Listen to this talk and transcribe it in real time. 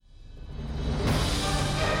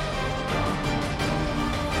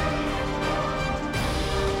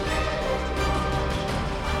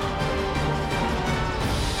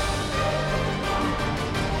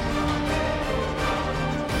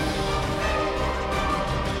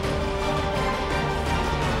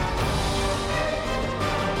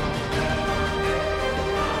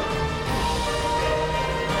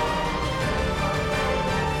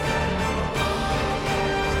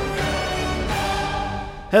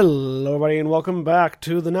Hello, everybody, and welcome back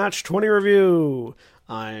to the Natch 20 review.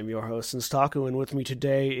 I'm your host, Senstaku, and with me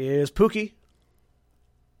today is Pooky.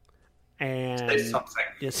 And say something.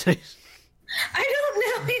 Yes, I don't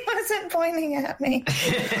know. He wasn't pointing at me.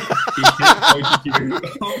 He just pointed you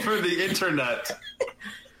over the internet.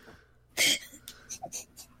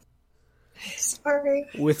 Sorry.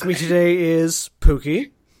 with me today is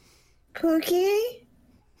Pooky. Pooky?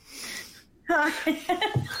 Hi.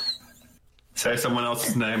 Say someone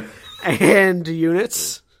else's name. And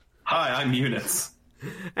Uknits. Hi, I'm Units.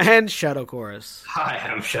 And ShadowChorus. Hi,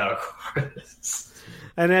 I'm ShadowChorus.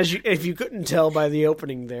 And if you couldn't tell by the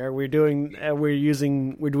opening there, we're doing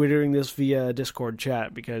this via Discord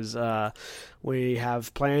chat because we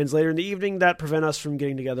have plans later in the evening that prevent us from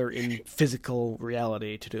getting together in physical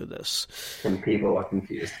reality to do this. And people are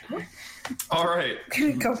confused. All right. I'm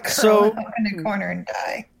gonna go curl up in a corner and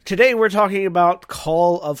die. Today we're talking about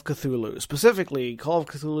Call of Cthulhu, specifically Call of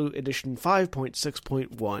Cthulhu Edition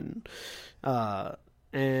 5.6.1.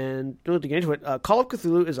 And to get into it, Call of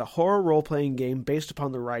Cthulhu is a horror role-playing game based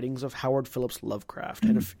upon the writings of Howard Phillips Lovecraft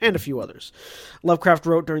and a few others. Lovecraft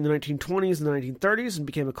wrote during the 1920s and the 1930s and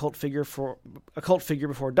became a cult figure before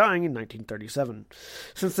dying in 1937.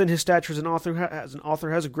 Since then, his stature as an author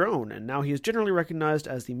has grown, and now he is generally recognized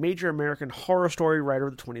as the major American horror story writer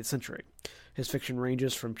of the 20th century. His fiction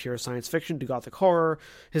ranges from pure science fiction to gothic horror.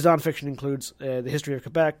 His nonfiction includes The History of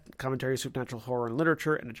Quebec, Commentary of Supernatural Horror and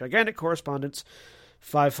Literature, and a gigantic correspondence.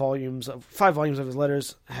 5 volumes of his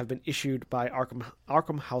letters have been issued by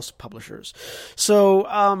Arkham House Publishers. So,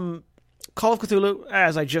 Call of Cthulhu,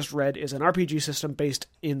 as I just read, is an RPG system based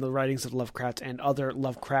in the writings of Lovecraft and other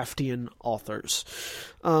Lovecraftian authors.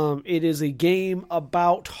 It is a game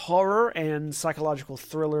about horror and psychological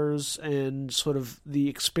thrillers and sort of the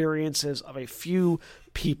experiences of a few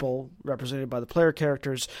people, represented by the player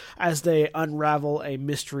characters, as they unravel a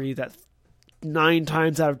mystery that 9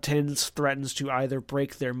 times out of 10 threatens to either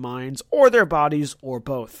break their minds or their bodies or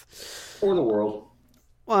both. Or the world.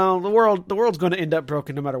 Well, the world's going to end up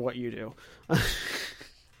broken no matter what you do.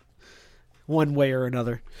 One way or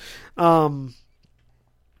another. But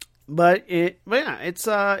it's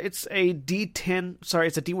a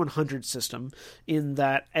D100 system in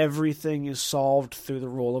that everything is solved through the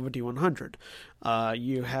roll of a D100.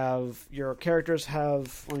 Your characters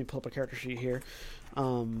have, let me pull up a character sheet here.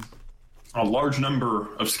 A large number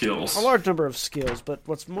of skills. But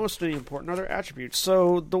what's mostly important are their attributes.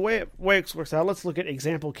 So the way it works out, let's look at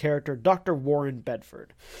example character Dr. Warren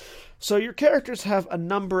Bedford. So your characters have a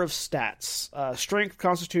number of stats. Strength,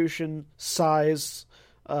 constitution, size,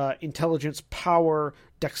 intelligence, power,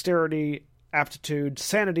 dexterity, aptitude,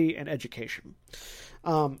 sanity, and education.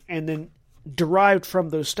 And then derived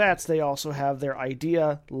from those stats, they also have their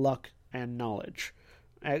idea, luck, and knowledge.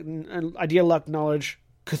 Idea, luck, knowledge,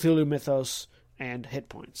 Cthulhu mythos, and hit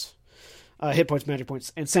points. Hit points, magic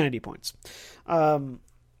points, and sanity points.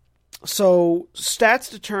 So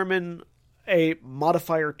stats determine a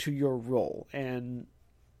modifier to your roll, and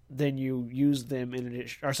then you use them in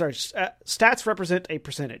addition. Stats represent a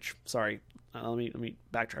percentage. Sorry, let me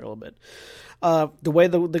backtrack a little bit. The way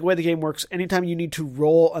the game works, anytime you need to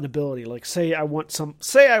roll an ability, like say I want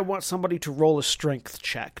somebody to roll a strength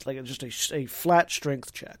check, like just a flat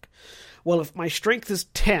strength check. Well, if my strength is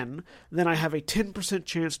 10, then I have a 10%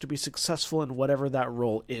 chance to be successful in whatever that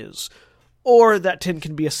roll is. Or that 10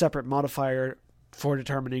 can be a separate modifier for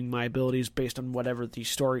determining my abilities based on whatever the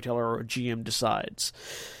storyteller or GM decides.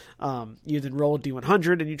 You then roll a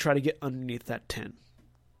D100 and you try to get underneath that 10.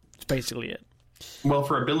 That's basically it. Well,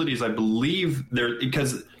 for abilities, I believe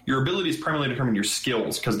because your abilities primarily determine your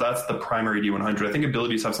skills, because that's the primary D100. I think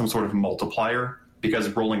abilities have some sort of multiplier, because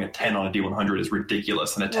rolling a 10 on a D100 is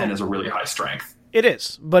ridiculous, and a 10 is a really high strength. It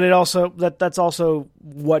is, but it also that's also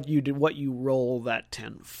what you do, what you roll that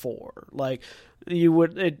 10 for. Like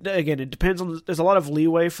it depends on. There's a lot of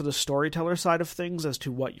leeway for the storyteller side of things as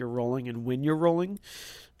to what you're rolling and when you're rolling.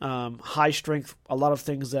 High strength, a lot of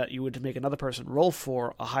things that you would make another person roll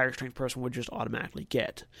for, a higher strength person would just automatically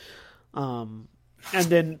get. And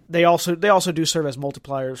then they also do serve as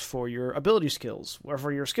multipliers for your ability skills, or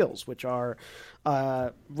for your skills, which are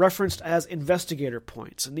referenced as investigator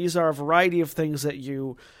points. And these are a variety of things that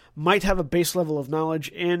you might have a base level of knowledge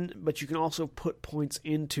in, but you can also put points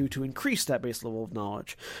into to increase that base level of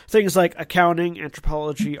knowledge. Things like accounting,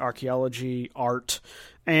 anthropology, archaeology, art,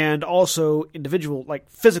 and also individual, like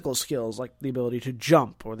physical skills, like the ability to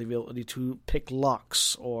jump, or the ability to pick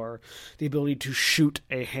locks, or the ability to shoot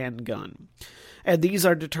a handgun. And these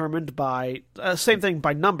are determined by, same thing,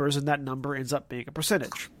 by numbers, and that number ends up being a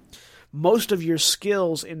percentage. most of your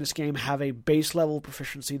skills in this game have a base level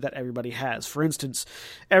proficiency that everybody has. For instance,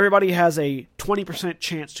 everybody has a 20%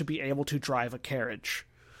 chance to be able to drive a carriage.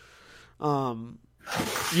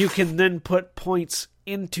 You can then put points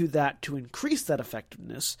into that to increase that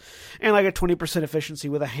effectiveness, and like a 20% efficiency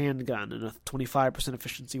with a handgun and a 25%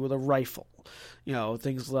 efficiency with a rifle.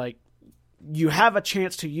 Things like you have a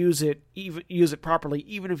chance to use it properly,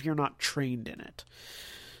 even if you're not trained in it.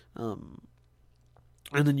 And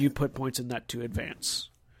then you put points in that to advance.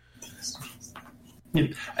 Yeah.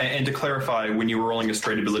 And to clarify, when you were rolling a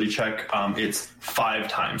straight ability check, it's 5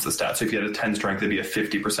 times the stat. So if you had a 10 strength, it'd be a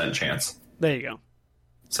 50% chance. There you go.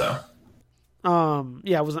 So,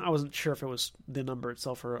 yeah, I wasn't sure if it was the number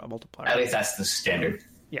itself or a multiplier. At least that's the standard.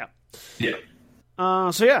 Yeah. Yeah.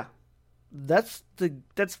 So yeah, that's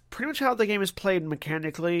pretty much how the game is played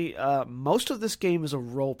mechanically. Most of this game is a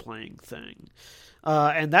role playing thing,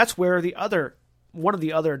 and that's where one of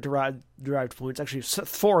the other derived points, actually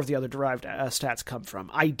 4 of the other derived stats come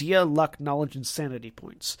from. Idea, luck, knowledge, and sanity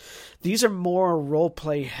points. These are more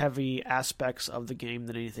role-play heavy aspects of the game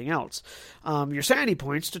than anything else. Your sanity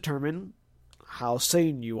points determine how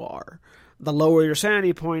sane you are. The lower your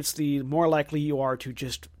sanity points, the more likely you are to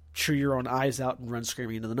just chew your own eyes out and run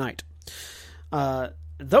screaming into the night.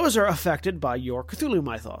 Those are affected by your Cthulhu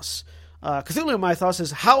mythos. Cthulhu mythos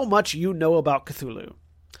is how much you know about Cthulhu.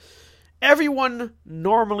 Everyone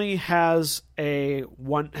normally has a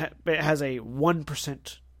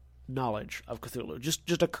 1% knowledge of Cthulhu,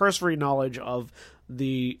 just a cursory knowledge of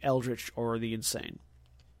the eldritch or the insane.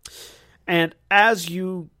 And as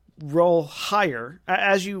you roll higher,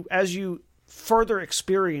 as you further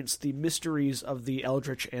experience the mysteries of the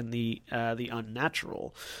eldritch and the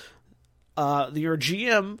unnatural, your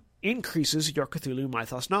GM increases your Cthulhu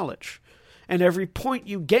mythos knowledge, and every point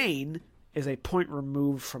you gain is a point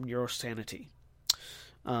removed from your sanity.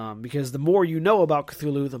 Because the more you know about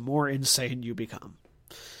Cthulhu, the more insane you become.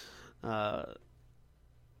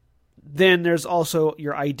 Then there's also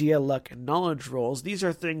your idea, luck, and knowledge rolls. These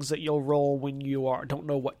are things that you'll roll when you don't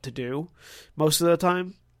know what to do most of the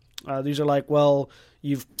time. These are like, well,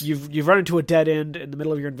 you've run into a dead end in the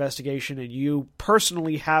middle of your investigation, and you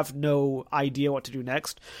personally have no idea what to do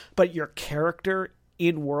next, but your character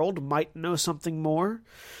in world might know something more.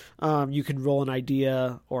 You can roll an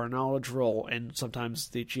idea or a knowledge roll, and sometimes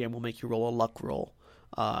the GM will make you roll a luck roll.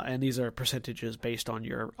 And these are percentages based on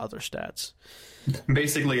your other stats.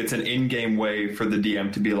 Basically, it's an in-game way for the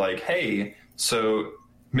DM to be like, hey, so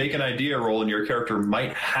make an idea roll, and your character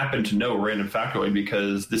might happen to know random factoid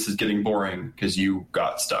because this is getting boring because you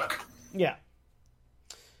got stuck. Yeah.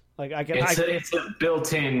 Like It's a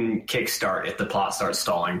built-in kickstart if the plot starts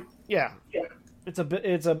stalling. Yeah. It's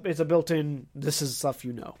a built-in. This is stuff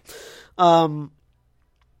you know.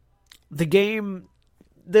 The game.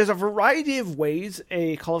 There's a variety of ways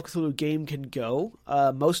a Call of Cthulhu game can go.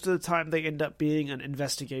 Most of the time, they end up being an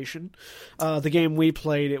investigation. The game we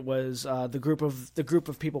played, it was the group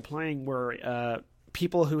of people playing were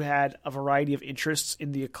people who had a variety of interests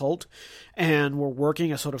in the occult and were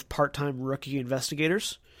working as sort of part-time rookie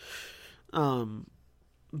investigators.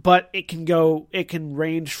 But it can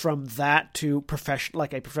range from that to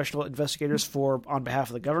professional investigators on behalf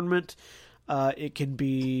of the government. It can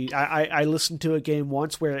be. I listened to a game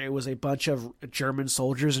once where it was a bunch of German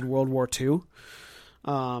soldiers in World War II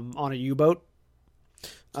on a U-boat.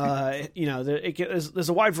 There's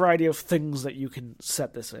a wide variety of things that you can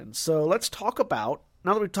set this in. So let's talk about,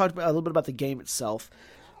 now that we've talked about a little bit about the game itself,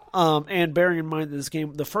 and bearing in mind that this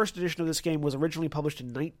game, the first edition of this game was originally published in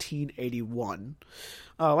 1981.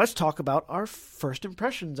 Let's talk about our first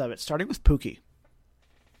impressions of it, starting with Pooky.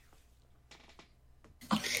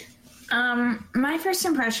 My first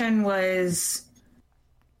impression was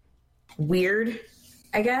weird,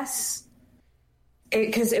 I guess,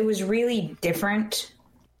 because it was really different.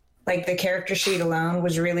 Like, the character sheet alone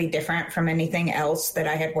was really different from anything else that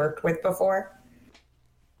I had worked with before.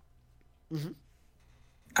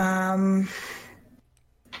 Mm-hmm.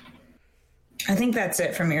 I think that's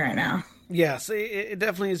it for me right now. Yes, it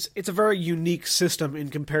definitely is. It's a very unique system in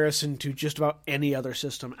comparison to just about any other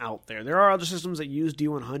system out there. There are other systems that use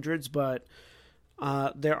D100s, but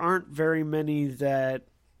there aren't very many that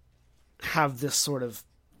have this sort of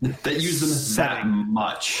that use them setting. That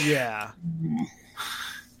much. Yeah.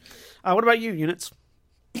 What about you, Units?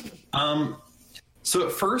 So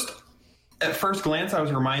at first glance, I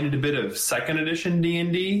was reminded a bit of second edition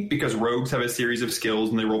D&D because rogues have a series of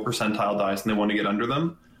skills and they roll percentile dice and they want to get under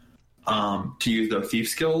them to use their thief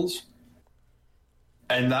skills.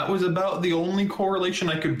 And that was about the only correlation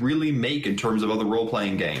I could really make in terms of other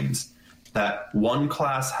role-playing games. That one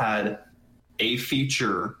class had a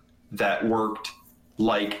feature that worked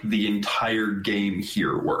like the entire game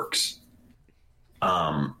here works.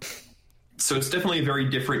 So it's definitely a very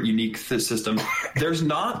different, unique system. There's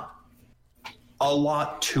not a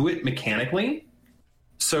lot to it mechanically,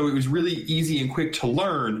 so it was really easy and quick to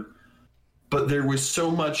learn, but there was so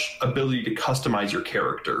much ability to customize your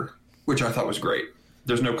character, which I thought was great.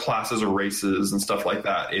 There's no classes or races and stuff like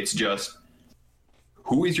that. It's just,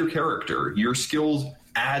 who is your character? Your skills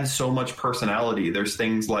add so much personality. There's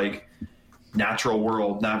things like natural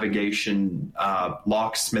world, navigation,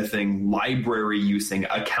 locksmithing, library using,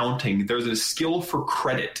 accounting. There's a skill for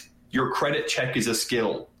credit. Your credit check is a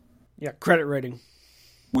skill. Yeah, credit rating.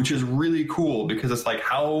 Which is really cool because it's like,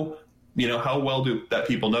 how well do that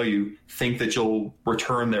people know you think that you'll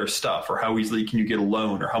return their stuff, or how easily can you get a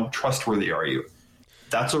loan, or how trustworthy are you?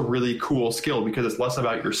 That's a really cool skill because it's less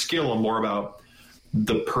about your skill and more about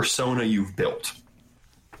the persona you've built.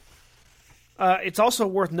 It's also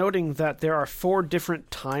worth noting that there are 4 different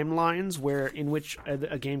timelines in which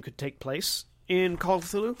a game could take place in Call of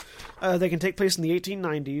Cthulhu. They can take place in the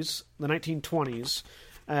 1890s, the 1920s,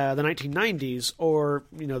 the 1990s, or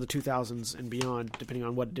the 2000s and beyond, depending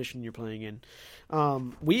on what edition you're playing in.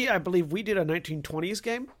 I believe we did a 1920s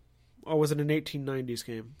game, or was it an 1890s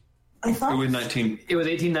game? I thought It was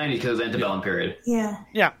 1890 because of the antebellum period. Yeah.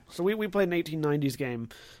 Yeah, so we played an 1890s game,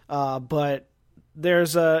 but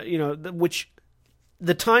there's which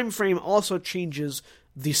the time frame also changes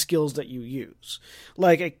the skills that you use.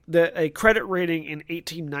 Like a credit rating in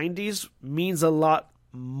 1890s means a lot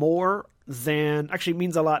more than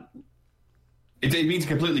means a lot. It means a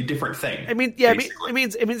completely different thing. It means a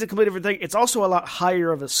completely different thing. It's also a lot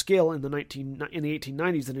higher of a skill in the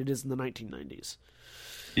 1890s than it is in the 1990s.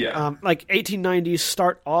 Yeah. Like 1890s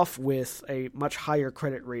start off with a much higher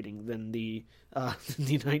credit rating than the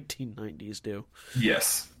 1990s do.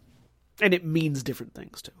 Yes. And it means different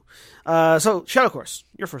things too. So ShadowChorus,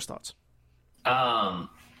 your first thoughts?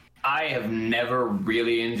 I have never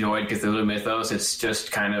really enjoyed Cthulhu Mythos. It's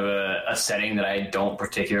just kind of a setting that I don't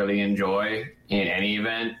particularly enjoy in any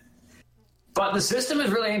event. But the system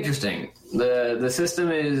is really interesting. The system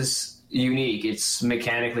is unique. It's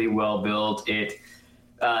mechanically well built. It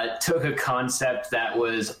took a concept that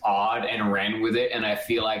was odd and ran with it, and I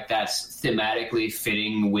feel like that's thematically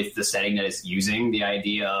fitting with the setting that it's using. The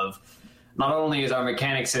idea of not only is our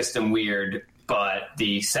mechanic system weird, but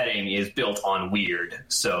the setting is built on weird,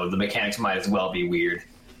 so the mechanics might as well be weird.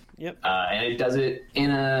 Yep. And it does it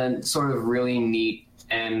in a sort of really neat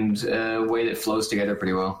and way that flows together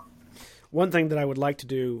pretty well. One thing that I would like to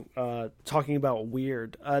do, talking about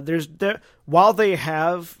weird, while they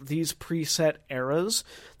have these preset eras,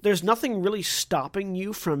 there's nothing really stopping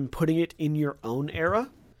you from putting it in your own era.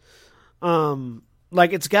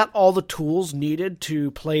 Like, it's got all the tools needed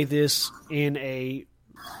to play this in a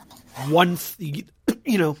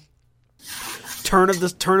turn of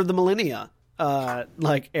the millennia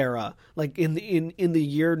era, like in the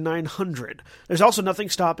year 900. There's also nothing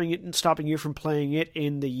stopping you from playing it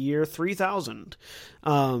in the year 3000,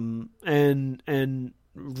 and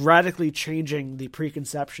radically changing the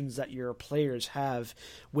preconceptions that your players have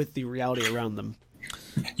with the reality around them.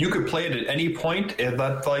 You could play it at any point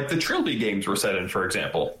that, like, the Trilby games were set in, for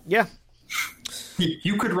example. Yeah.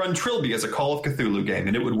 You could run Trilby as a Call of Cthulhu game,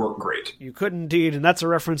 and it would work great. You could indeed, and that's a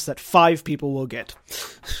reference that 5 people will get.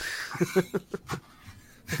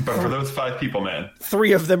 But for those 5 people, man.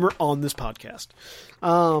 3 of them are on this podcast.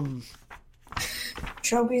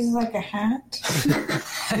 Trilby's like a hat.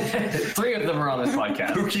 3 of them are on this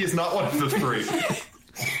podcast. Pooky is not one of the 3.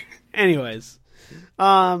 Anyways.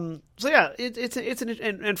 So yeah,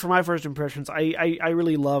 and for my first impressions, I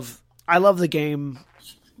really love the game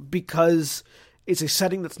because it's a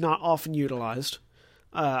setting that's not often utilized.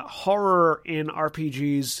 Horror in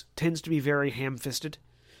RPGs tends to be very ham-fisted.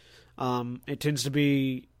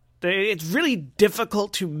 It's really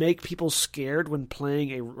difficult to make people scared when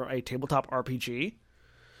playing a tabletop RPG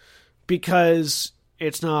because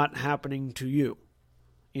it's not happening to you.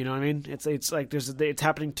 You know what I mean? It's like it's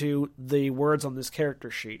happening to the words on this character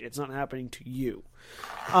sheet. It's not happening to you.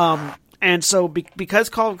 And so because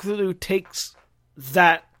Call of Cthulhu takes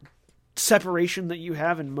that separation that you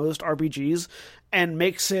have in most RPGs and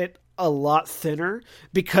makes it a lot thinner,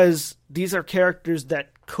 because these are characters that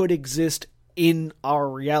could exist in our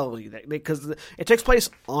reality, because it takes place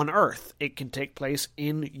on Earth. It can take place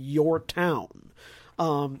in your town.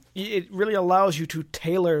 It really allows you to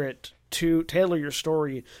tailor your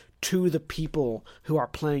story to the people who are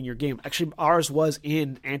playing your game. Actually, ours was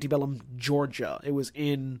in antebellum Georgia. It was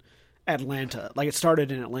in Atlanta. Like, it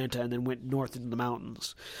started in Atlanta and then went north into the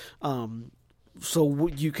mountains.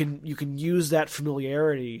 you can use that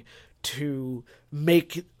familiarity to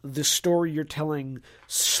make the story you're telling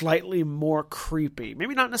slightly more creepy.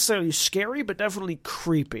 Maybe not necessarily scary, but definitely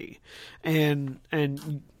creepy, and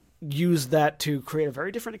use that to create a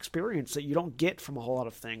very different experience that you don't get from a whole lot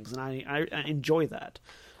of things. And I enjoy that.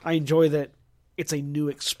 I enjoy that it's a new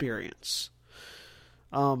experience.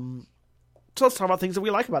 So let's talk about things that we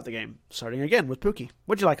like about the game. Starting again with Pooky.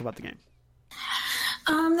 What'd you like about the game?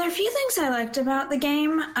 There are a few things I liked about the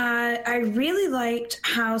game. I really liked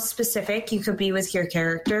how specific you could be with your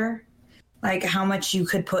character, like how much you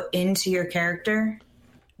could put into your character.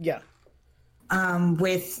 Yeah.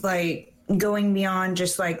 With like going beyond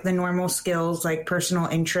just like the normal skills, like personal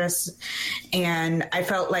interests. And I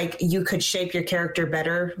felt like you could shape your character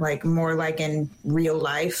better, like more like in real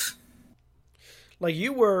life. Like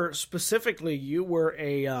you were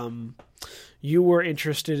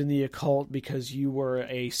interested in the occult because you were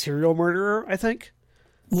a serial murderer, I think.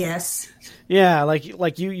 Yes. Yeah,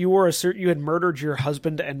 like you had murdered your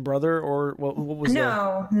husband and brother, or what was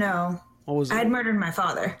that? No. What was it? I had murdered my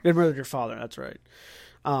father. You had murdered your father. That's right.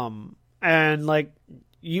 And like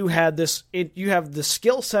you have the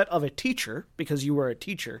skill set of a teacher because you were a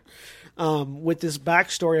teacher, with this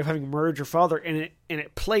backstory of having murdered your father, and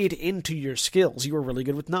it played into your skills. You were really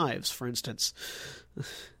good with knives, for instance.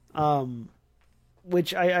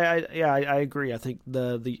 Which I agree. I think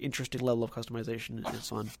the interesting level of customization is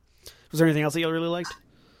fun. Was there anything else that you really liked?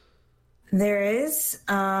 There is.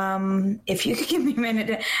 If you could give me a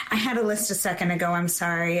minute. I had a list a second ago. I'm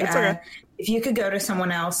sorry. That's okay. If you could go to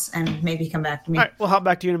someone else and maybe come back to me. All right, we'll hop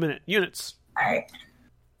back to you in a minute. Units. All right.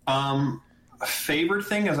 Favorite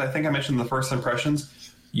thing, as I think I mentioned in the first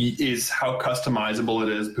impressions, is how customizable it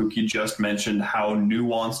is. Pooky just mentioned how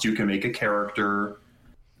nuanced you can make a character.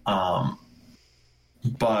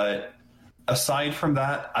 But aside from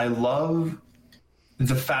that, I love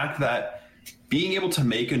the fact that being able to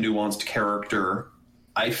make a nuanced character,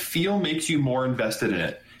 I feel makes you more invested in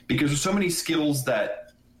it, because there's so many skills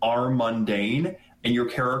that are mundane and your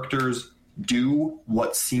characters do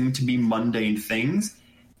what seem to be mundane things,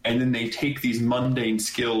 and then they take these mundane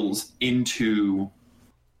skills into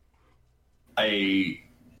a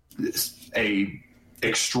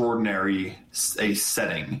extraordinary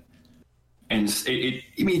setting. And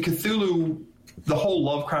Cthulhu, the whole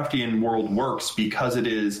Lovecraftian world works because it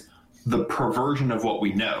is the perversion of what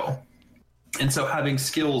we know. And so having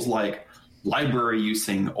skills like library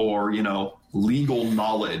using or, legal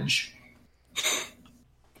knowledge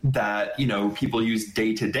that, people use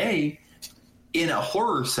day to day in a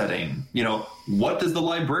horror setting, what does the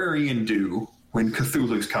librarian do when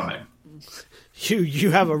Cthulhu's coming?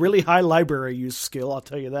 You have a really high library use skill, I'll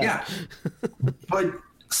tell you that. Yeah. But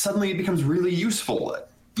suddenly it becomes really useful.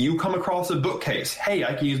 You come across a bookcase. Hey,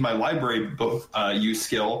 I can use my library book use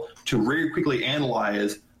skill to very quickly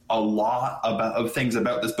analyze a lot of things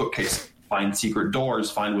about this bookcase. Find secret doors,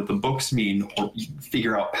 find what the books mean, or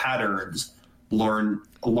figure out patterns, learn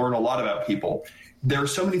a lot about people. There are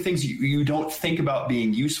so many things you don't think about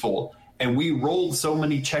being useful, and we rolled so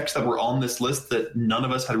many checks that were on this list that none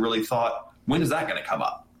of us had really thought, when is that going to come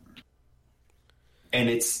up? And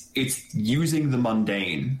it's using the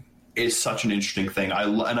mundane is such an interesting thing. I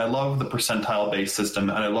love the percentile-based system,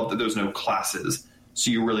 and I love that there's no classes, so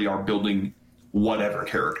you really are building whatever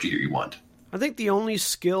character you want. I think the only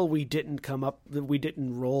skill we didn't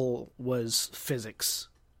roll was physics.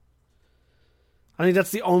 I think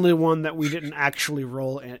that's the only one that we didn't actually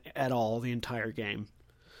roll at all the entire game.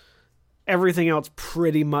 Everything else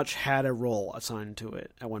pretty much had a roll assigned to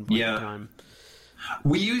it at one point in time.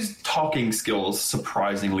 We used talking skills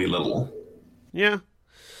surprisingly little. Yeah.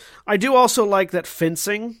 I do also like that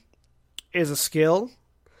fencing is a skill,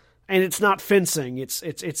 and it's not fencing,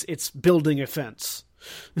 it's building a fence.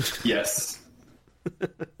 Yes.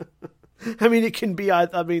 I mean, it can be.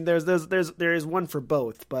 I mean, there is one for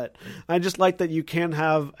both, but I just like that you can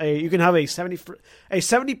have a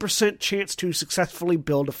 70% chance to successfully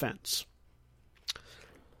build a fence.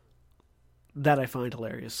 That I find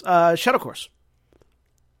hilarious. ShadowChorus.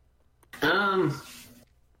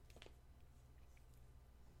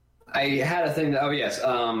 I had a thing that. Oh yes.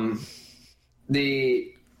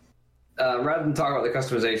 Rather than talk about the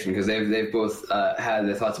customization, because they've both had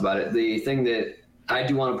their thoughts about it, the thing that I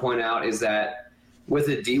do want to point out is that with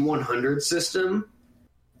a D100 system,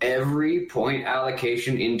 every point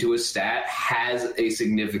allocation into a stat has a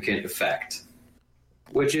significant effect,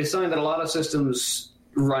 which is something that a lot of systems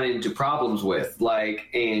run into problems with, like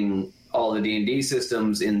in all the D&D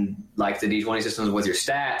systems, in like the D20 systems with your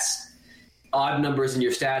stats. Odd numbers in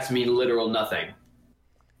your stats mean literal nothing.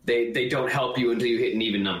 They don't help you until you hit an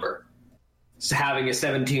even number. having a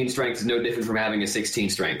 17 strength is no different from having a 16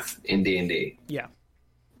 strength in D&D. Yeah.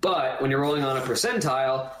 But when you're rolling on a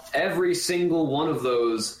percentile, every single one of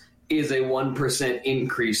those is a 1%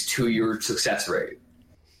 increase to your success rate.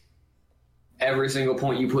 Every single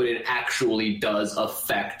point you put in actually does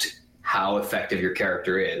affect how effective your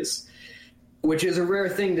character is. Which is a rare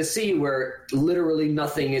thing to see where literally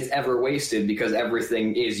nothing is ever wasted because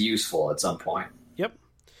everything is useful at some point. Yep.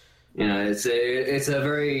 You know, it's a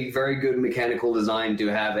very, very good mechanical design to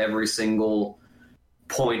have every single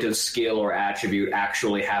point of skill or attribute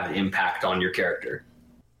actually have an impact on your character.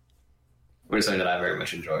 Which is something that I very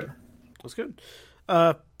much enjoyed. That's good.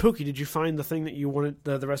 Pooky, did you find the thing that you wanted,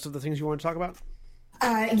 the rest of the things you wanted to talk about?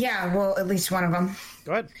 Yeah, well, at least one of them.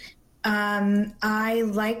 Go ahead. I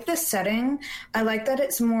like the setting. I like that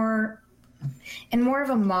it's more of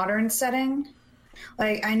a modern setting.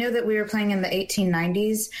 Like, I know that we were playing in the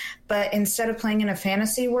 1890s, but instead of playing in a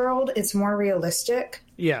fantasy world, it's more realistic.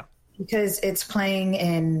 Yeah. Because it's playing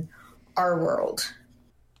in our world.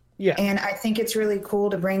 Yeah. And I think it's really cool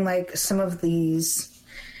to bring, like, some of these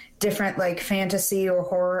different, like, fantasy or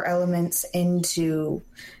horror elements into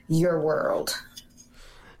your world.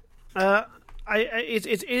 It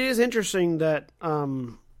is interesting that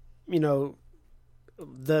you know,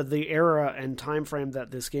 the era and time frame that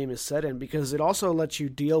this game is set in, because it also lets you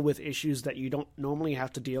deal with issues that you don't normally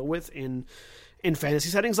have to deal with in fantasy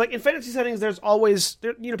settings. Like, in fantasy settings, there's always,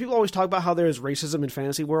 you know, people always talk about how there's racism in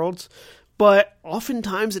fantasy worlds, but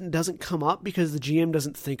oftentimes it doesn't come up because the GM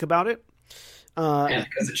doesn't think about it. And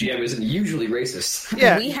because the GM isn't usually racist.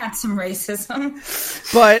 Yeah. We had some racism.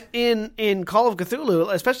 But in Call of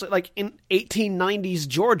Cthulhu, especially like in 1890s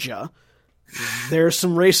Georgia, there's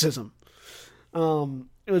some racism.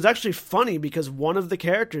 It was actually funny because one of the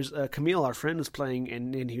characters, Camille, our friend, was playing,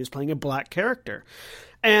 and he was playing a black character.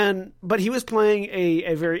 But he was playing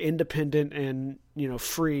a very independent and, you know,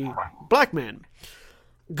 free black man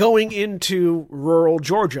going into rural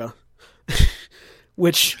Georgia.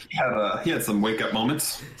 Which he had some wake up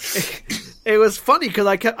moments. It was funny because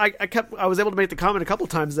I was able to make the comment a couple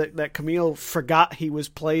times that Camille forgot he was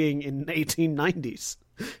playing in 1890s,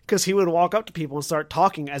 because he would walk up to people and start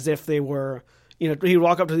talking as if they were, you know, he'd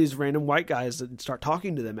walk up to these random white guys and start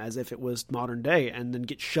talking to them as if it was modern day, and then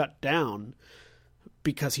get shut down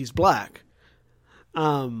because he's black.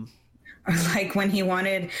 Or like when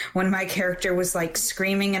my character was like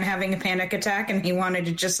screaming and having a panic attack, and he wanted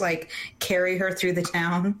to just like carry her through the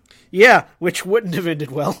town. Yeah, which wouldn't have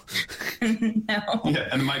ended well. No. Yeah,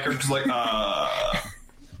 and my character's like,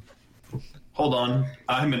 hold on,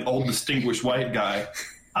 I'm an old distinguished white guy.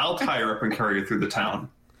 I'll tie her up and carry her through the town.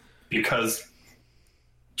 Because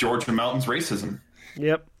Georgia Mountain's racism.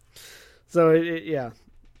 Yep. So, yeah.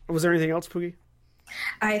 Was there anything else, Poogie?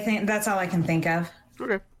 I think that's all I can think of.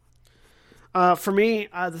 Okay. For me,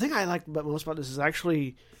 the thing I like most about this is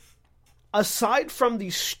actually, aside from the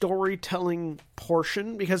storytelling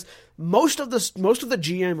portion, because most of the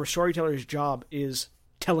GM or storyteller's job is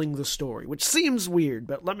telling the story, which seems weird,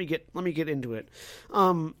 but let me get into it.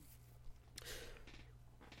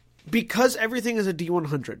 Because everything is a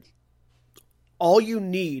D100, all you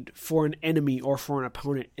need for an enemy or for an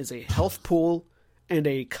opponent is a health pool and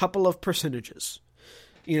a couple of percentages.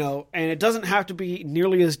 You know, and it doesn't have to be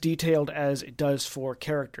nearly as detailed as it does for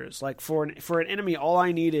characters. Like for an enemy, all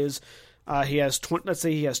I need is he has let's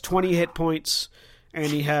say he has 20 hit points, and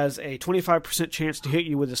he has a 25% chance to hit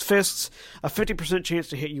you with his fists, a 50% chance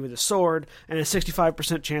to hit you with his sword, and a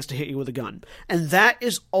 65% chance to hit you with a gun. And that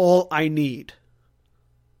is all I need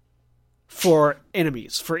for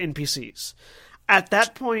enemies, for NPCs. At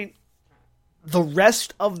that point, the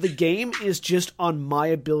rest of the game is just on my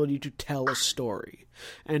ability to tell a story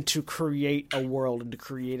and to create a world and to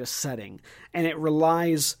create a setting. And it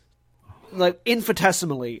relies like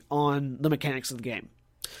infinitesimally on the mechanics of the game.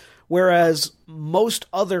 Whereas most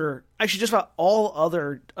other, actually just about all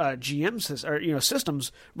other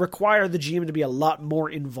systems require the GM to be a lot more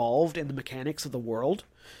involved in the mechanics of the world.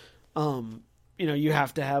 You know, you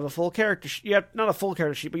have to have a full character sheet. Not a full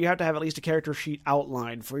character sheet, but you have to have at least a character sheet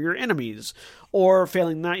outline for your enemies. Or,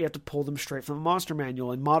 failing that, you have to pull them straight from the monster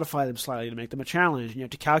manual and modify them slightly to make them a challenge. And you have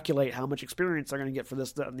to calculate how much experience they're going to get for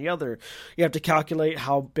this, that, and the other. You have to calculate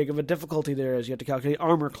how big of a difficulty there is. You have to calculate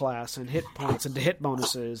armor class and hit points and hit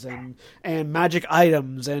bonuses and magic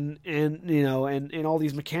items and all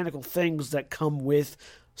these mechanical things that come with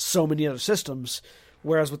so many other systems.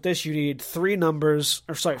 Whereas with this, you need 4 numbers,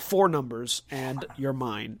 and your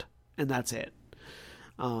mind, and that's it.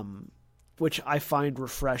 Which I find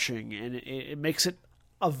refreshing, and it makes it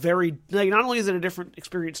a very, like, not only is it a different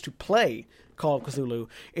experience to play Call of Cthulhu,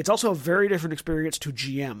 it's also a very different experience to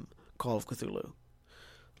GM Call of Cthulhu.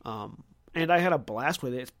 And I had a blast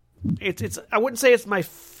with it. It's I wouldn't say it's my...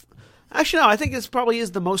 Actually, no, I think this probably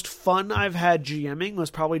is the most fun I've had GMing,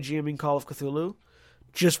 was probably GMing Call of Cthulhu,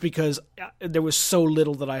 just because there was so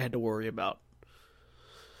little that I had to worry about.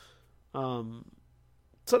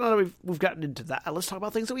 So now that we've gotten into that, let's talk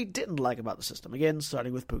about things that we didn't like about the system. Again,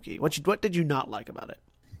 starting with Pooky. What did you not like about it?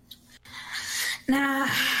 Nah,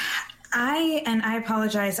 I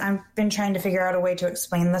apologize. I've been trying to figure out a way to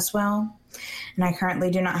explain this well, and I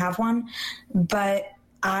currently do not have one. But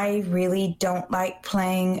I really don't like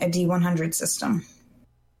playing a D100 system.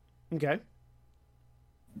 Okay.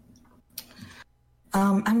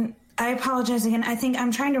 I apologize again. I think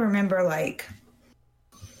I'm trying to remember, like,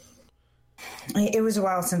 it was a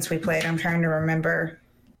while since we played. I'm trying to remember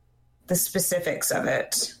the specifics of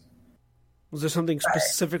it. Was there something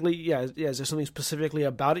specifically? Yeah. Is there something specifically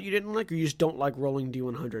about it you didn't like, or you just don't like rolling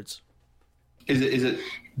D100s? Is it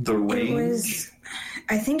the range?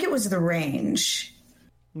 I think it was the range.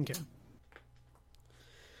 Okay.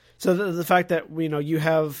 So the fact that you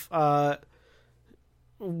have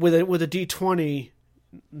with a D20,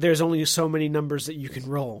 there's only so many numbers that you can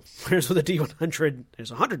roll. Whereas with a D100,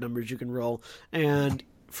 there's 100 numbers you can roll, and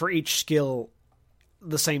for each skill,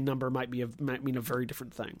 the same number might mean a very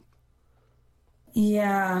different thing.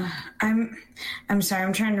 Yeah, I'm sorry.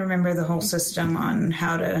 I'm trying to remember the whole system on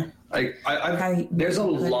how to. There's a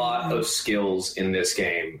lot of skills in this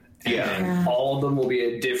game. And all of them will be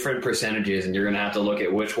at different percentages, and you're going to have to look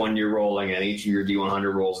at which one you're rolling, and each of your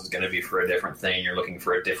D100 rolls is going to be for a different thing. You're looking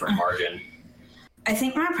for a different margin. I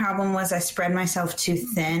think my problem was I spread myself too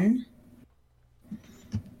thin.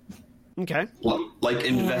 Okay. Like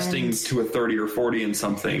investing to a 30 or 40 in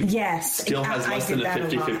something. Yes. Still has less than a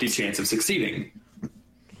 50-50 chance of succeeding,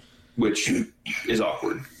 which is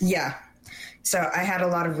awkward. Yeah. So I had a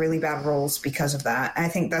lot of really bad rolls because of that. I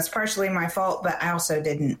think that's partially my fault, but I also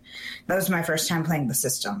didn't. That was my first time playing the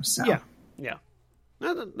system. So yeah.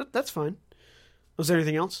 No, that's fine. Was there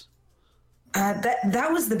anything else? That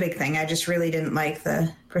was the big thing. I just really didn't like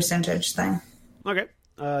the percentage thing. Okay.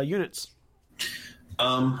 Units.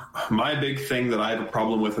 My big thing that I have a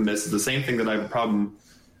problem with in this is the same thing that I have a problem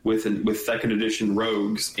with second edition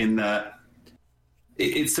rogues, in that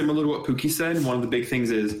it's similar to what Pooky said. One of the big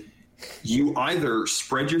things is you either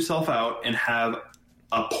spread yourself out and have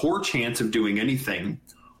a poor chance of doing anything,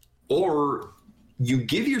 or you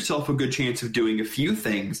give yourself a good chance of doing a few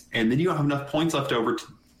things, and then you don't have enough points left over to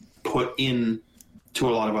put in to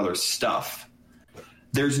a lot of other stuff.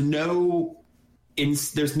 There's nothing to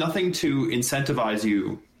incentivize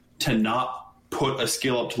you to not put a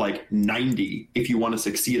skill up to like 90 if you want to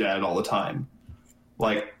succeed at it all the time.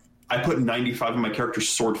 Like, I put 95 in my character's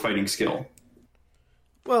sword fighting skill.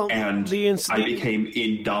 Well, and I became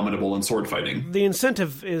indomitable in sword fighting. The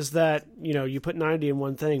incentive is that, you put 90 in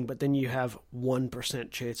one thing, but then you have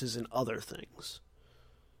 1% chances in other things.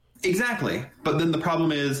 Exactly. But then the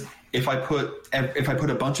problem is, if I put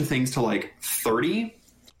a bunch of things to like 30,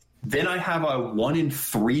 then I have a 1 in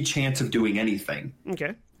 3 chance of doing anything.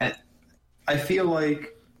 Okay. And I feel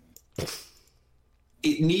like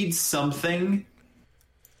it needs something.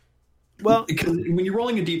 Well, because when you're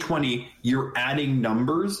rolling a D20, you're adding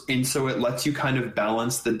numbers, and so it lets you kind of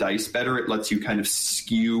balance the dice better. It lets you kind of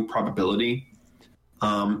skew probability.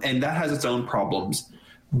 And that has its own problems.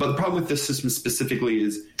 But the problem with this system specifically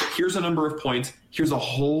is, here's a number of points, here's a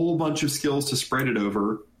whole bunch of skills to spread it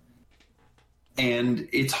over, and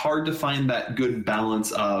it's hard to find that good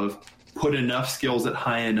balance of put enough skills at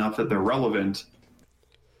high enough that they're relevant,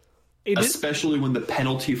 especially when the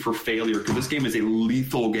penalty for failure, because this game is a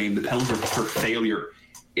lethal game, the penalty for failure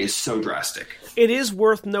is so drastic. It is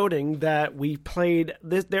worth noting that we played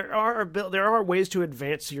this. There are ways to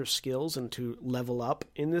advance your skills and to level up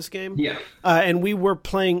in this game. Yeah, and we were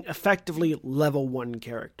playing effectively level 1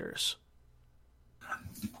 characters.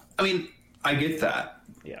 I mean, I get that.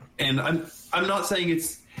 Yeah, and I'm not saying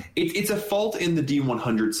it's a fault in the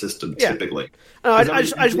D100 system typically. I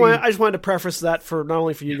just wanted to preface that for not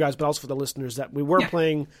only for you guys but also for the listeners, that we were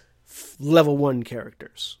playing level 1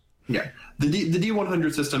 characters. Yeah, the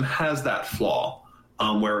D100 system has that flaw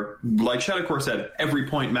where, like ShadowChorus said, every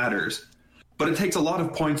point matters, but it takes a lot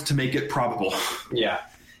of points to make it probable. Yeah,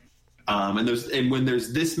 and when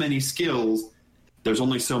there's this many skills, there's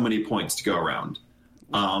only so many points to go around.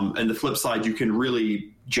 And the flip side, you can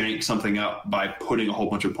really jank something up by putting a whole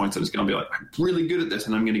bunch of points that is going to be like, I'm really good at this,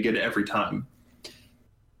 and I'm going to get it every time.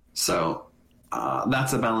 So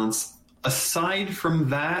that's a balance. Aside from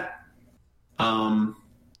that,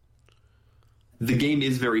 the game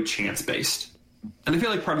is very chance-based. And I feel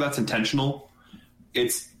like part of that's intentional.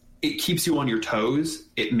 It's it keeps you on your toes.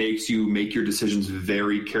 It makes you make your decisions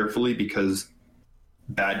very carefully because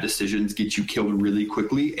bad decisions get you killed really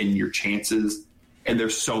quickly, and your chances, and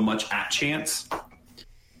there's so much at chance.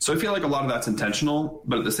 So I feel like a lot of that's intentional,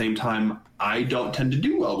 but at the same time, I don't tend to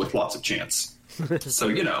do well with lots of chance. So,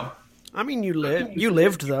 you know. I mean, you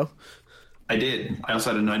lived, though. I did. I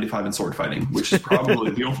also had a 95 in sword fighting, which is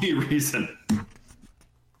probably the only reason.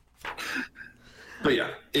 But yeah,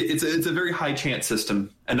 it's a very high chance system,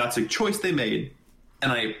 and that's a choice they made.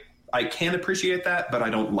 And I can appreciate that, but I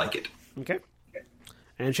don't like it. Okay.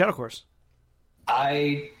 And ShadowChorus.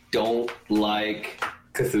 I don't like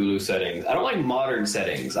Cthulhu settings. I don't like modern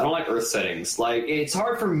settings. I don't like Earth settings. Like, it's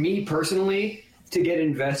hard for me personally to get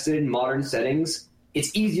invested in modern settings.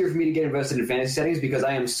 It's easier for me to get invested in fantasy settings because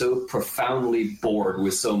I am so profoundly bored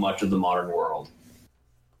with so much of the modern world.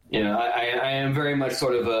 You know, I am very much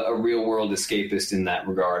sort of a real world escapist in that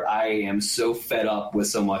regard. I am so fed up with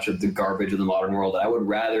so much of the garbage of the modern world that I would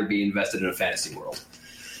rather be invested in a fantasy world.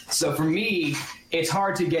 So for me, it's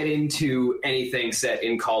hard to get into anything set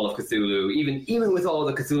in Call of Cthulhu. Even with all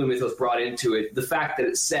the Cthulhu mythos brought into it, the fact that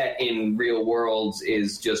it's set in real worlds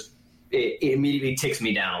is just it immediately takes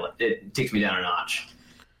me down. It takes me down a notch.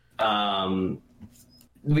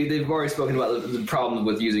 They've already spoken about the problem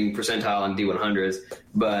with using percentile and D100s,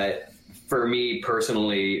 but for me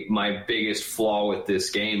personally, my biggest flaw with this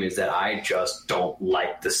game is that I just don't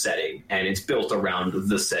like the setting, and it's built around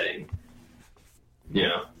the setting.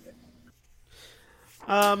 Yeah.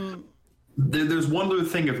 There's one other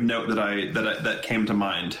thing of note that came to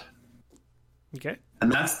mind. Okay.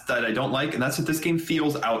 And that's that I don't like, and that's that this game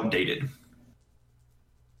feels outdated.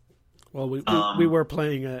 Well, we were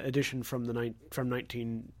playing an edition from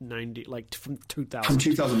 1990, like from 2000. From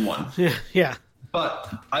 2001. Yeah.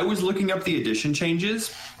 But I was looking up the edition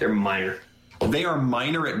changes. They're minor. They are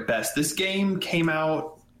minor at best. This game came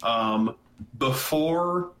out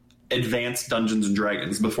before Advanced Dungeons and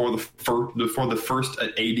Dragons, before the first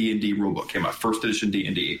AD&D rulebook came out, first edition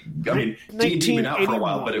D&D. I mean, D&D been out for a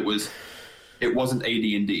while, but it wasn't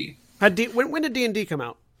AD&D. When did D&D come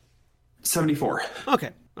out? 74. Okay.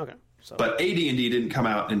 So. But AD&D didn't come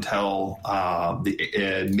out until the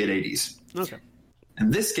mid-80s. Okay.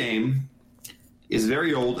 And this game is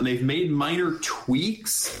very old, and they've made minor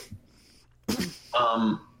tweaks,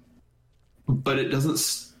 but it doesn't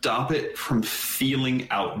stop it from feeling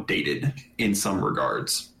outdated in some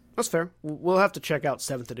regards. That's fair. We'll have to check out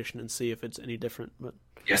 7th edition and see if it's any different. But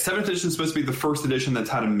yeah, 7th edition is supposed to be the first edition that's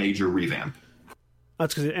had a major revamp.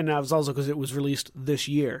 That's and that was also because it was released this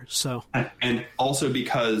year. So, and also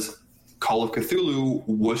because Call of Cthulhu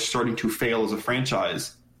was starting to fail as a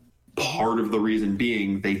franchise. Part of the reason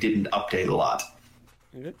being they didn't update a lot.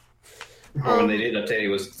 Okay. When they did update, it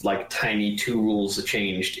was like tiny 2 rules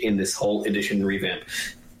changed in this whole edition revamp.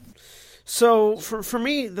 So, for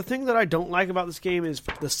me, the thing that I don't like about this game is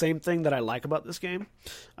the same thing that I like about this game.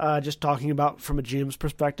 Just talking about from a GM's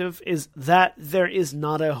perspective, is that there is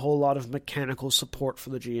not a whole lot of mechanical support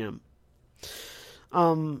for the GM.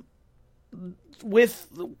 When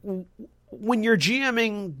you're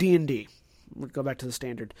GMing D&D, we'll go back to the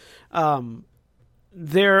standard,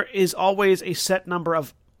 there is always a set number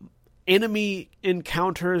of enemy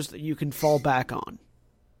encounters that you can fall back on.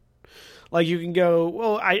 Like, you can go,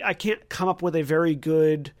 well, I can't come up with a very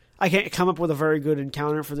good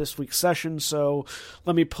encounter for this week's session, so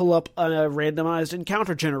let me pull up a randomized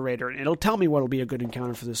encounter generator, and it'll tell me what'll be a good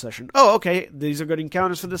encounter for this session. Oh, okay, these are good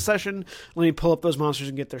encounters for this session. Let me pull up those monsters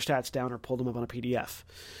and get their stats down, or pull them up on a PDF.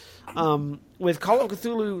 With Call of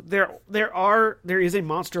Cthulhu, there is a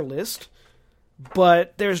monster list,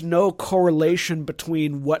 but there's no correlation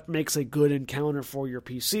between what makes a good encounter for your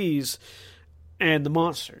PCs and the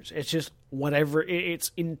monsters. It's just whatever.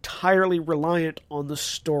 It's entirely reliant on the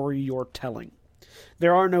story you're telling.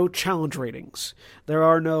 There are no challenge ratings. There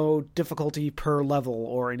are no difficulty per level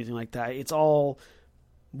or anything like that. It's all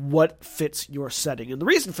what fits your setting. And the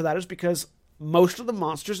reason for that is because most of the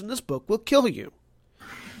monsters in this book will kill you.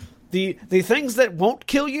 The things that won't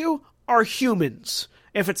kill you are humans.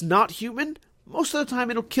 If it's not human, most of the time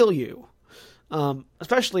it'll kill you.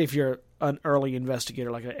 Especially if you're an early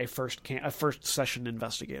investigator, like a first session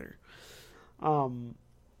investigator.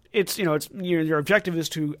 It's your objective is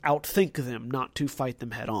to outthink them, not to fight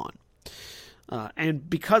them head on. And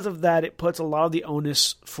because of that, it puts a lot of the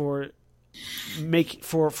onus for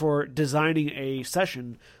designing a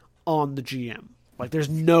session on the GM. Like there's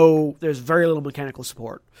very little mechanical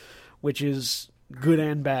support, which is good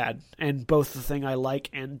and bad, and both the thing I like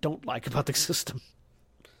and don't like about the system.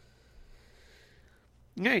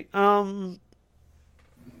 Okay,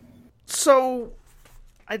 so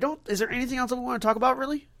is there anything else that we want to talk about,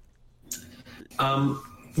 really?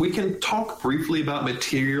 We can talk briefly about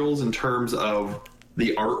materials in terms of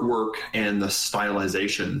the artwork and the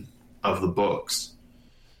stylization of the books.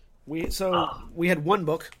 We had one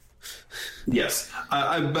book. Yes,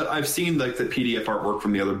 but I've seen like the PDF artwork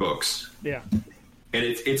from the other books. Yeah, and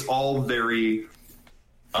it's all very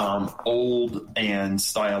old and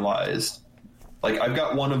stylized. Like I've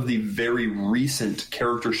got one of the very recent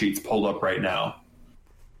character sheets pulled up right now,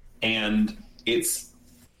 and it's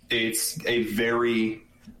a very,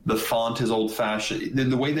 the font is old fashioned.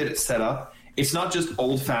 The way that it's set up, it's not just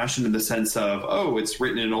old fashioned in the sense of it's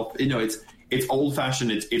written in it's old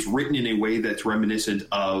fashioned. It's written in a way that's reminiscent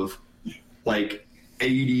of like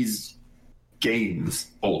 80s games,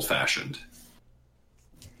 old fashioned.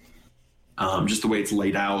 Just the way it's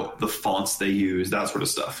laid out, the fonts they use, that sort of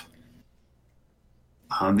stuff.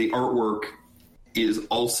 The artwork is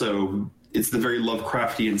also, it's the very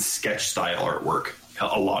Lovecraftian sketch style artwork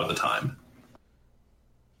a lot of the time.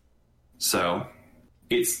 So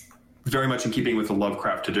it's very much in keeping with the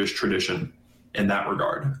Lovecraft tradition in that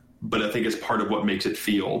regard. But I think it's part of what makes it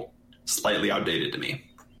feel slightly outdated to me.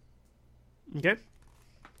 Okay.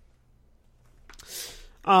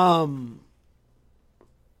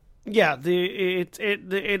 Yeah,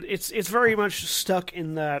 it's very much stuck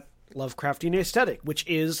in that Lovecraftian aesthetic, which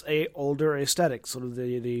is a older aesthetic, sort of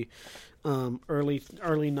the early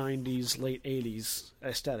 90s, late 80s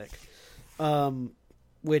aesthetic,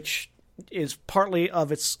 which is partly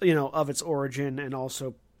of its origin, and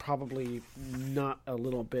also probably not a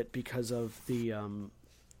little bit because of the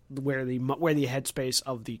where the headspace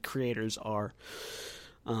of the creators are.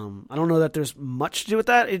 I don't know that there's much to do with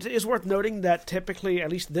that. It is worth noting that typically, at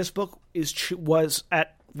least this book was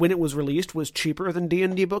when it was released, was cheaper than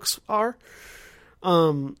D&D books are.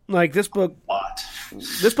 Like this book,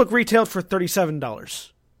 this book retailed for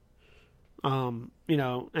 $37.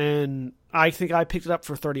 And I think I picked it up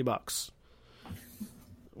for $30,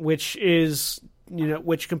 which is,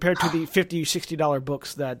 which compared to the $50, $60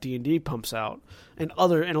 books that D&D pumps out and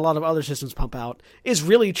a lot of other systems pump out, is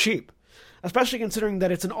really cheap. Especially considering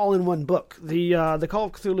that it's an all-in-one book. The Call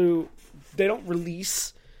of Cthulhu, they don't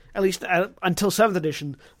release, at least until 7th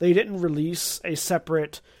edition, they didn't release a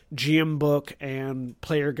separate GM book and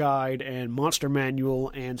player guide and monster manual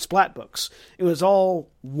and splat books. It was all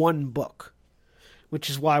one book, which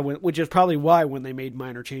is probably why when they made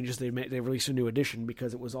minor changes, they released a new edition,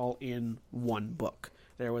 because it was all in one book.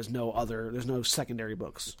 There's no secondary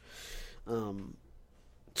books.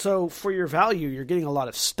 So for your value, you're getting a lot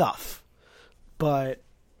of stuff. But,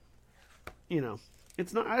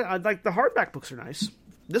 it's not. I like the hardback books are nice.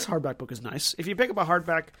 This hardback book is nice. If you pick up a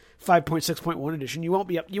hardback 5.6.1 edition, you won't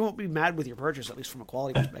be mad with your purchase, at least from a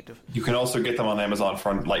quality perspective. You can also get them on Amazon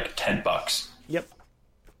for like $10. Yep.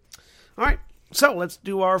 All right, so let's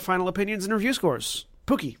do our final opinions and review scores.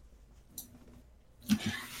 Pooky.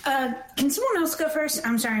 Can someone else go first?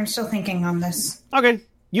 I'm sorry, I'm still thinking on this. Okay,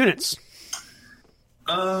 Units.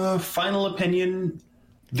 Final opinion.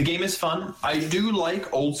 The game is fun. I do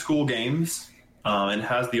like old school games, and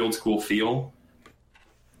has the old school feel.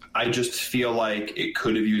 I just feel like it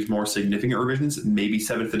could have used more significant revisions. Maybe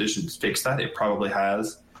 7th edition's fixed that. It probably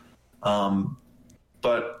has.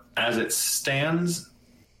 But as it stands,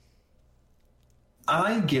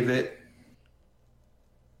 I give it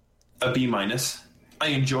a B-. I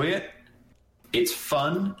enjoy it. It's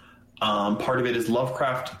fun. Part of it is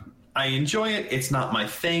Lovecraft. I enjoy it. It's not my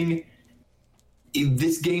thing.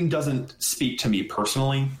 This game doesn't speak to me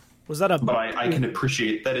personally. But I can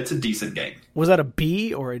appreciate that it's a decent game. Was that a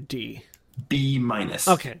B or a D? B-.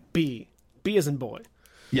 Okay, B. B as in boy.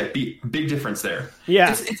 Yeah, B. Big difference there.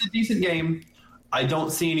 Yeah. It's a decent game. I don't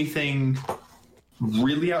see anything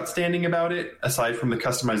really outstanding about it, aside from the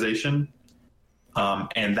customization.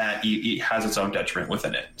 And that it has its own detriment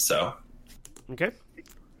within it. So. Okay.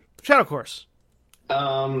 ShadowChorus.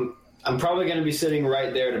 I'm probably going to be sitting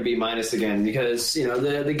right there to B- again, because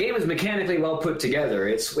the game is mechanically well put together.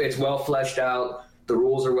 It's well fleshed out. The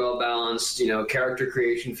rules are well balanced. Character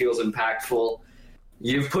creation feels impactful.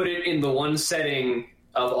 You've put it in the one setting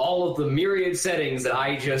of all of the myriad settings that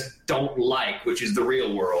I just don't like, which is the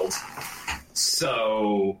real world.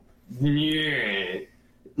 So, yeah,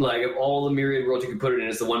 like of all the myriad worlds you can put it in,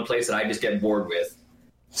 it's the one place that I just get bored with.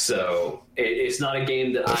 So it's not a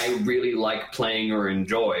game that I really like playing or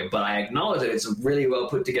enjoy, but I acknowledge that it's a really well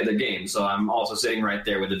put together game. So I'm also sitting right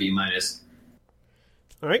there with a B-.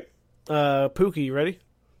 All right, Pooky, you ready?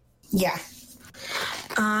 Yeah.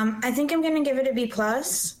 I think I'm going to give it a B+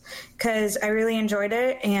 because I really enjoyed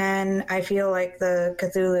it, and I feel like the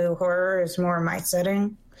Cthulhu horror is more my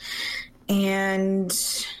setting. And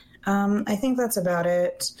I think that's about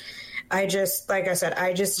it. I just, like I said,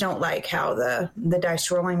 I just don't like how the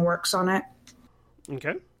dice rolling works on it.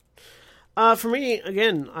 Okay. For me,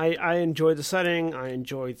 again, I enjoyed the setting. I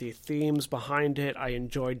enjoyed the themes behind it. I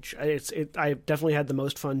enjoyed I definitely had the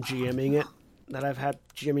most fun GMing it that I've had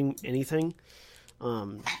GMing anything.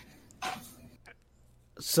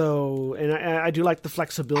 So, and I do like the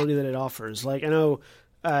flexibility that it offers. Like, I know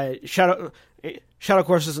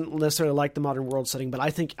ShadowChorus isn't necessarily like the modern world setting, but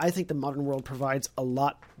I think the modern world provides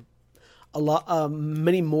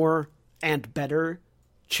many more and better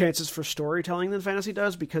chances for storytelling than fantasy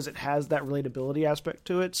does, because it has that relatability aspect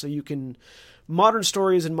to it. So modern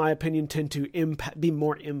stories, in my opinion, tend to be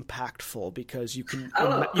more impactful because you can. I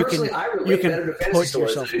don't know. Personally, I relate better to fantasy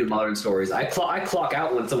stories than I do to modern stories. I clock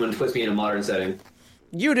out when someone puts me in a modern setting.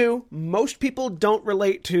 You do. Most people don't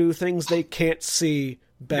relate to things they can't see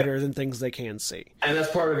better than things they can see. And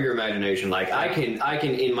that's part of your imagination. Like, I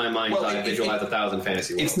can in my mind's eye visualize 1,000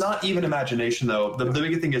 fantasy worlds. It's not even imagination, though. The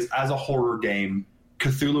big thing is, as a horror game,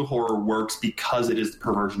 Cthulhu horror works because it is the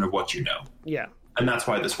perversion of what you know. Yeah. And that's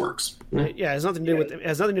why this works. Yeah, it has nothing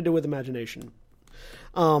to do with imagination.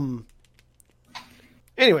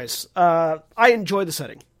 Anyways, I enjoy the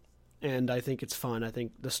setting, and I think it's fun. I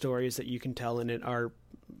think the stories that you can tell in it are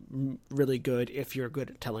really good if you're good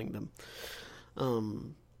at telling them.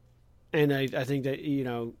 And I think that,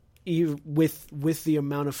 even with the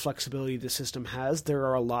amount of flexibility the system has, there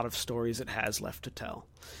are a lot of stories it has left to tell.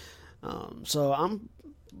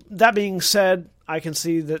 That being said, I can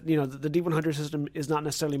see that, the D100 system is not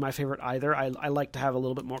necessarily my favorite either. I like to have a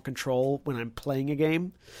little bit more control when I'm playing a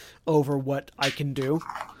game over what I can do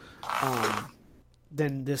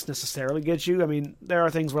than this necessarily gets you. I mean, there are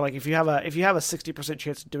things where, like, if you have a 60%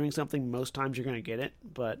 chance of doing something, most times you're going to get it,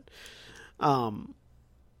 but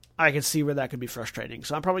I can see where that could be frustrating.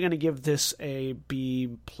 So I'm probably going to give this a B+,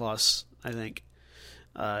 I think.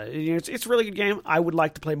 It's a really good game. I would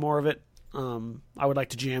like to play more of it. I would like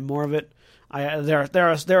to jam more of it.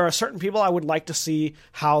 There are certain people I would like to see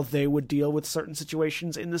how they would deal with certain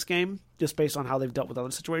situations in this game, just based on how they've dealt with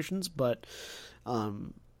other situations. But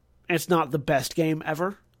it's not the best game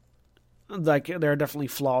ever. Like, there are definitely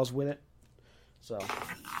flaws with it. So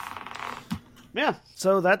yeah,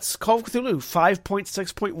 so that's Call of Cthulhu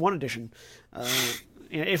 5.6.1 edition.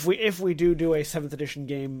 If we do a 7th edition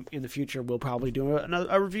game in the future, we'll probably do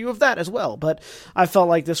a review of that as well. But I felt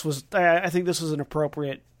like I think this was an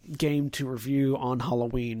appropriate game to review on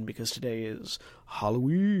Halloween, because today is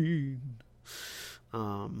Halloween.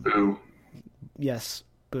 Boo. Yes,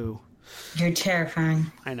 boo. You're terrifying.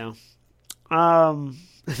 I know. I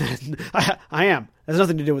am. It has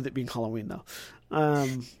nothing to do with it being Halloween, though.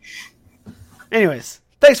 Anyways,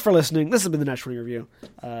 thanks for listening. This has been the Natch Review.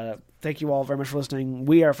 Thank you all very much for listening.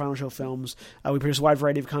 We are Final Show Films. We produce a wide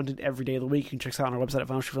variety of content every day of the week. You can check us out on our website at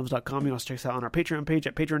finalshowfilms.com. You can also check us out on our Patreon page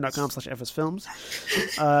at patreon.com/fsfilms.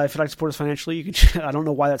 If you'd like to support us financially, you can. I don't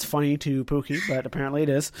know why that's funny to Pooky, but apparently it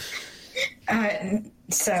is. Sorry.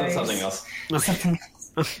 Something else. Okay.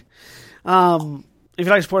 Okay. If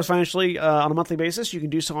you'd like to support us financially on a monthly basis, you can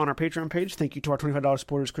do so on our Patreon page. Thank you to our $25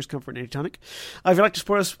 supporters, Chris Comfort and Tonic. If you'd like to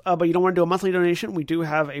support us, but you don't want to do a monthly donation, we do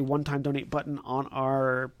have a one-time donate button on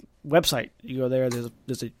our website. You go there,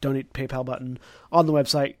 there's a donate PayPal button on the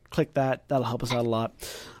website. Click that. That'll help us out a lot.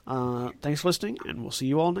 Thanks for listening, and we'll see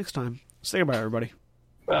you all next time. Say goodbye, everybody.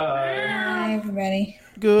 Bye. Bye, everybody.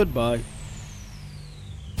 Goodbye.